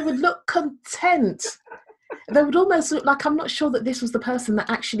 They would look content. They would almost look like, I'm not sure that this was the person that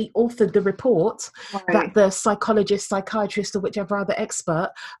actually authored the report, that the psychologist, psychiatrist, or whichever other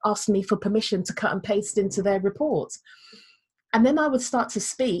expert asked me for permission to cut and paste into their report. And then I would start to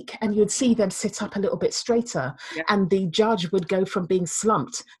speak and you'd see them sit up a little bit straighter. Yeah. And the judge would go from being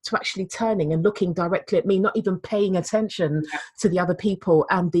slumped to actually turning and looking directly at me, not even paying attention to the other people.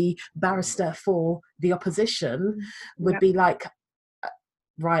 And the barrister for the opposition would be like,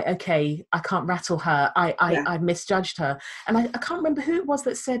 right, okay, I can't rattle her. I misjudged her. And I can't remember who it was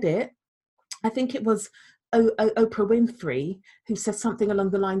that said it. I think it was Oprah Winfrey, who said something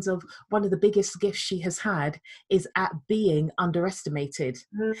along the lines of, one of the biggest gifts she has had is at being underestimated.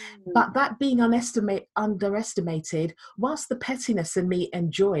 But that being underestimated, whilst the pettiness in me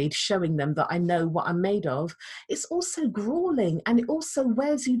enjoyed showing them that I know what I'm made of, it's also grueling and it also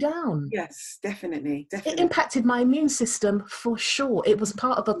wears you down. Yes, definitely. It impacted my immune system for sure. It was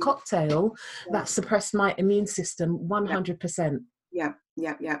part of a cocktail that suppressed my immune system 100%. Yeah.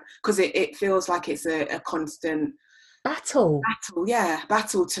 Because it feels like it's a constant battle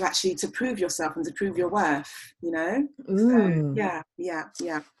to actually to prove yourself and to prove your worth, you know. So,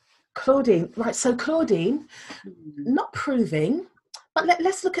 yeah. Claudine, right? So Claudine, not proving, but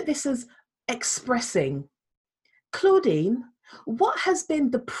let's look at this as expressing. Claudine, what has been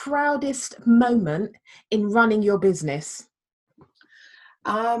the proudest moment in running your business?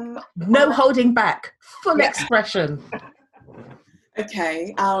 No holding back, full expression.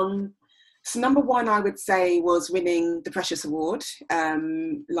 Okay. So number one, I would say, was winning the Precious Award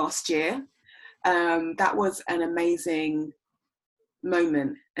last year. That was an amazing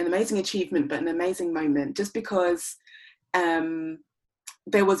moment, an amazing achievement, but an amazing moment, just because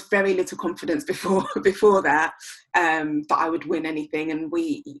there was very little confidence before that I would win anything, and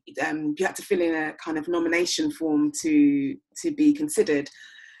you had to fill in a kind of nomination form to be considered.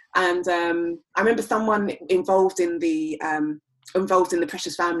 And I remember someone involved in the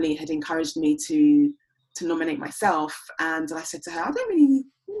Precious family had encouraged me to nominate myself, and I said to her, I don't really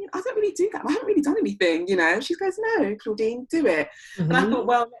do that. I haven't really done anything, you know. She goes, no, Claudine, do it. And I thought,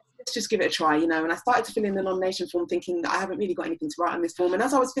 well, let's just give it a try, you know. And I started to fill in the nomination form thinking that I haven't really got anything to write on this form. And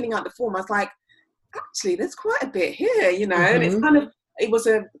as I was filling out the form, I was like, actually, there's quite a bit here, you know. And it was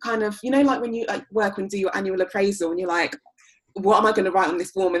a kind of, you know, like when you work and do your annual appraisal and you're like, what am I going to write on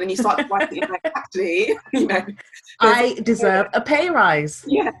this form? And then you start writing it, like, actually, you know, I deserve a pay rise.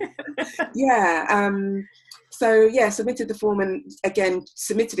 So submitted the form and again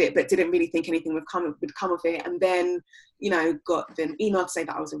submitted it, but didn't really think anything would come of it. And then, you know, got an email to say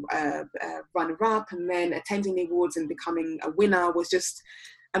that I was a runner-up, and then attending the awards and becoming a winner was just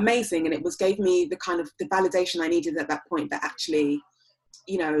amazing. And it gave me the kind of the validation I needed at that point, that actually,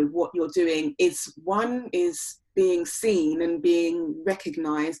 you know, what you're doing is being seen and being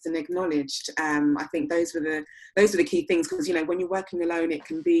recognized and acknowledged. I think those were the key things, because, you know, when you're working alone, it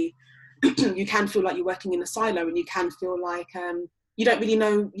can be you can feel like you're working in a silo, and you can feel like you don't really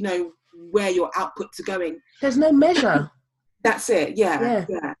know, you know, where your outputs are going. There's no measure. That's it. Yeah.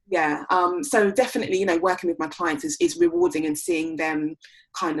 So definitely, you know, working with my clients is rewarding, and seeing them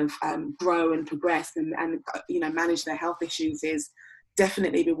kind of grow and progress and you know, manage their health issues is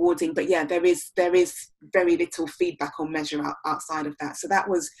definitely rewarding. But yeah, there is very little feedback or measure outside of that. So that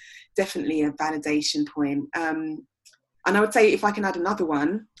was definitely a validation point. And I would say, if I can add another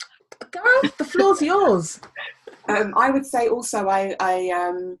one, girl, the floor's yours. I would say also I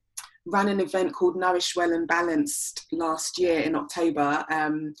ran an event called Nourish Well and Balanced last year in October.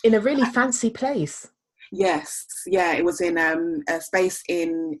 In a really fancy place. Yes, yeah, it was in a space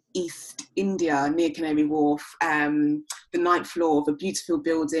in East India near Canary Wharf, the 9th floor of a beautiful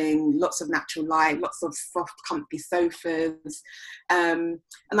building, lots of natural light, lots of soft, comfy sofas. And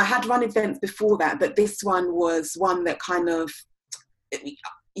I had run events before that, but this one was one that kind of,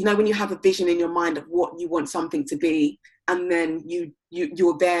 you know, when you have a vision in your mind of what you want something to be, and then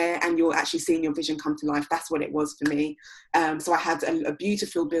you're there and you're actually seeing your vision come to life. That's what it was for me. So I had a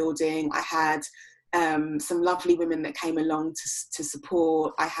beautiful building. I had some lovely women that came along to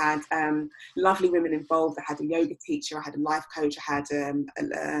support. I had lovely women involved. I had a yoga teacher, I had a life coach, I had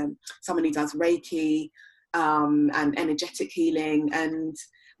someone who does Reiki and energetic healing. And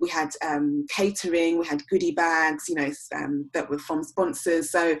we had catering, we had goodie bags, that were from sponsors.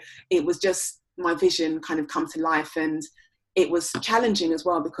 So it was just my vision kind of come to life, and it was challenging as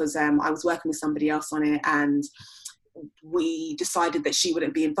well because I was working with somebody else on it, and we decided that she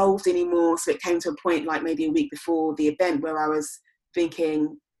wouldn't be involved anymore. So it came to a point like maybe a week before the event where I was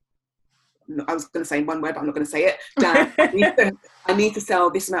thinking, I was going to say one word, but I'm not going to say it. Dan, I need to sell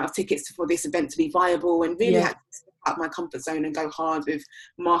this amount of tickets for this event to be viable, and really had to step out of my comfort zone and go hard with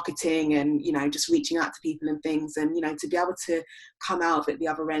marketing and, just reaching out to people and things. And, to be able to come out of it the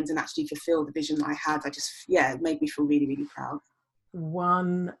other end and actually fulfill the vision that I had, it made me feel really, really proud.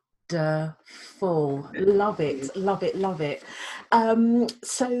 Wonderful. Love it, love it, love it.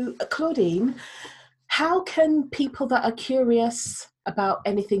 So Claudine, how can people that are curious about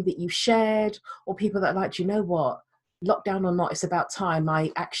anything that you've shared, or people that are like, you know what, lockdown or not, it's about time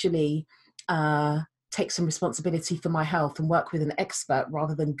I actually take some responsibility for my health and work with an expert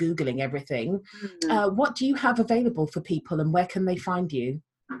rather than Googling everything. What do you have available for people, and where can they find you?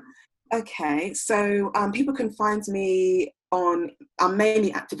 Okay, so people can find me I'm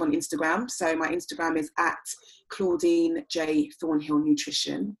mainly active on Instagram. So my Instagram is at Claudine J Thornhill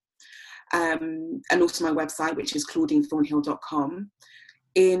Nutrition. And also my website, which is claudinethornhill.com.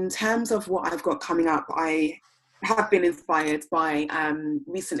 In terms of what I've got coming up, I have been inspired by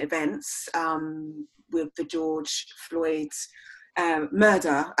recent events with the George Floyd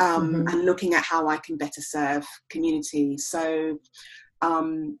murder, and looking at how I can better serve community. So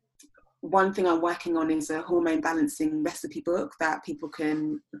one thing I'm working on is a hormone balancing recipe book that people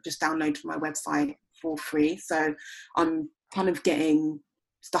can just download from my website for free. So I'm kind of getting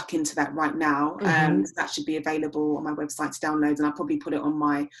stuck into that right now. So that should be available on my website to download, and I'll probably put it on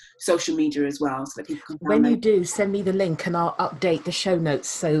my social media as well so that people can download. When you do, send me the link and I'll update the show notes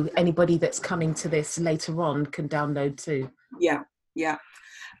so anybody that's coming to this later on can download too. Yeah.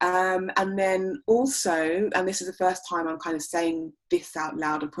 And then also, and this is the first time I'm kind of saying this out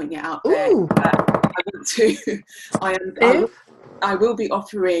loud and putting it out there, I will be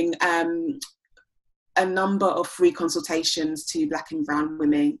offering a number of free consultations to Black and brown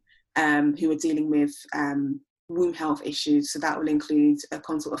women who are dealing with womb health issues. So that will include a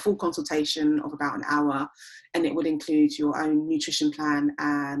full consultation of about an hour, and it would include your own nutrition plan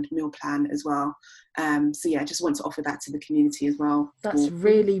and meal plan as well. So yeah, I just want to offer that to the community as well. That's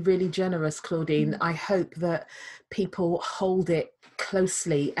really, really generous, Claudine. I hope that people hold it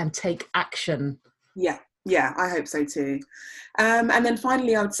closely and take action. Yeah, I hope so too. And then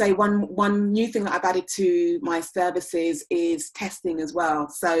finally, I would say one new thing that I've added to my services is testing as well.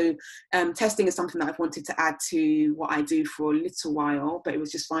 So testing is something that I've wanted to add to what I do for a little while, but it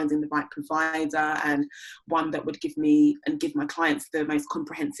was just finding the right provider and one that would give me and give my clients the most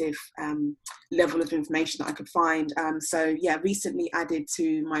comprehensive level of information that I could find. So yeah, recently added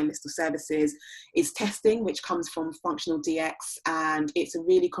to my list of services is testing, which comes from Functional DX, and it's a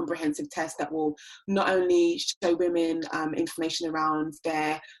really comprehensive test that will not only show women information around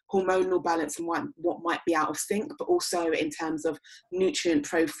their hormonal balance and what might be out of sync, but also in terms of nutrient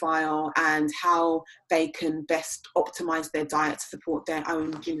profile and how they can best optimize their diet to support their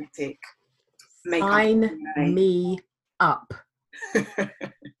own genetic makeup. Sign me up. Do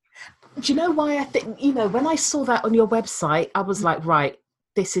you know why I think, when I saw that on your website, I was like, right,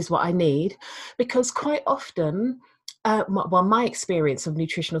 this is what I need. Because quite often, my experience of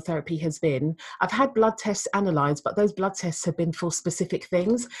nutritional therapy has been, I've had blood tests analysed, but those blood tests have been for specific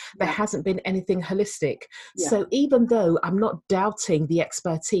things. There hasn't been anything holistic. So even though I'm not doubting the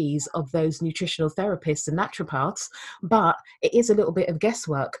expertise of those nutritional therapists and naturopaths, but it is a little bit of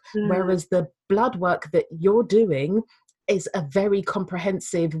guesswork, whereas the blood work that you're doing is a very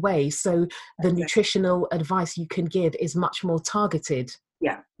comprehensive way. So the nutritional advice you can give is much more targeted.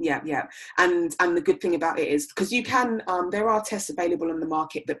 Yeah. And the good thing about it is, because you can, there are tests available on the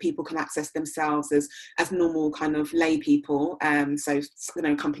market that people can access themselves as normal kind of lay people. So,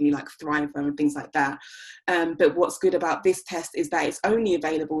 company like Thriver and things like that. But what's good about this test is that it's only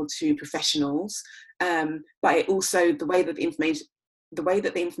available to professionals. But it also, the way that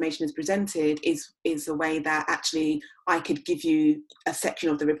the information is presented is a way that actually I could give you a section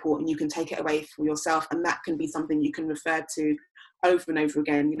of the report and you can take it away for yourself, and that can be something you can refer to over and over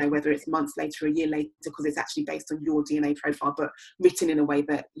again, whether it's months later, a year later, because it's actually based on your DNA profile, but written in a way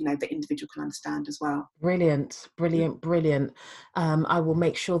that, the individual can understand as well. Brilliant. I will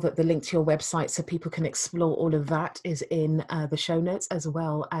make sure that the link to your website so people can explore all of that is in the show notes, as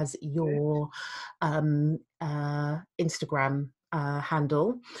well as your Instagram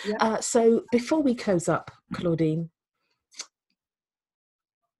handle. So before we close up, Claudine,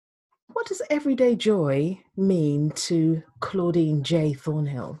 what does everyday joy mean to Claudine J.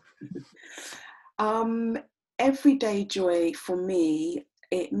 Thornhill? Everyday joy for me,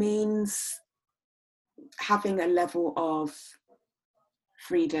 it means having a level of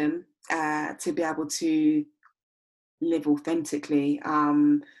freedom to be able to live authentically.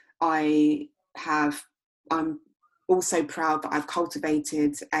 I'm also proud that I've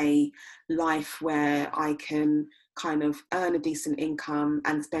cultivated a life where I can kind of earn a decent income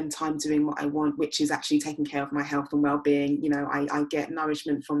and spend time doing what I want, which is actually taking care of my health and well-being. I get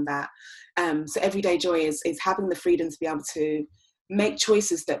nourishment from that. So everyday joy is having the freedom to be able to make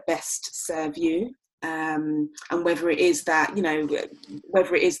choices that best serve you. And whether it is that you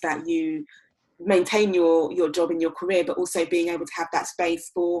maintain your job and your career, but also being able to have that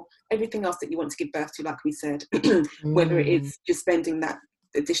space for everything else that you want to give birth to, like we said, whether it is just spending that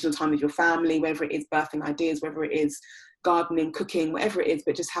additional time with your family, whether it is birthing ideas, whether it is gardening, cooking, whatever it is,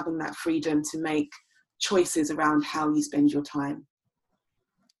 but just having that freedom to make choices around how you spend your time.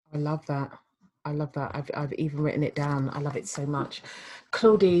 I love that. I've even written it down. I love it so much.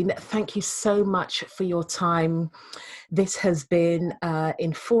 Claudine, thank you so much for your time. This has been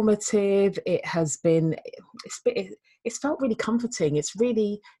informative. It's felt really comforting. It's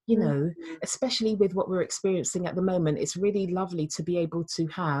really, especially with what we're experiencing at the moment, it's really lovely to be able to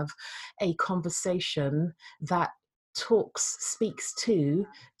have a conversation that speaks to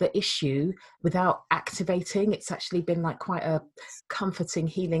the issue without activating. It's actually been like quite a comforting,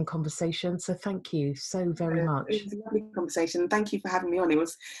 healing conversation. So thank you so very much. It was a lovely conversation. Thank you for having me on. I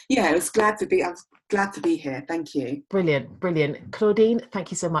was glad to be here. Thank you. Brilliant. Claudine,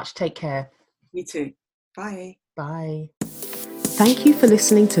 thank you so much. Take care. You too. Bye. Bye. Thank you for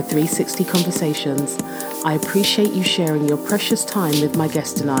listening to 360 Conversations. I appreciate you sharing your precious time with my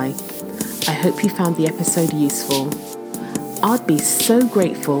guest and I. I hope you found the episode useful. I'd be so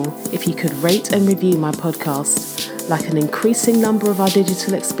grateful if you could rate and review my podcast. Like an increasing number of our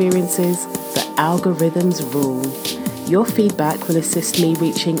digital experiences, the algorithms rule. Your feedback will assist me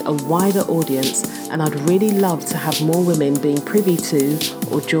reaching a wider audience, and I'd really love to have more women being privy to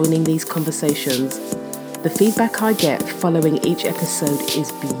or joining these conversations. The feedback I get following each episode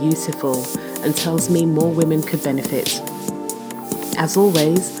is beautiful and tells me more women could benefit. As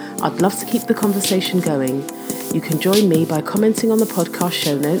always, I'd love to keep the conversation going. You can join me by commenting on the podcast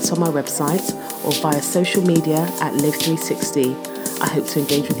show notes on my website or via social media at Live360. I hope to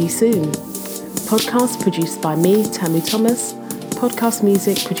engage with you soon. Podcast produced by me, Tamu Thomas. Podcast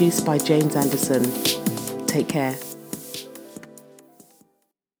music produced by James Anderson. Take care.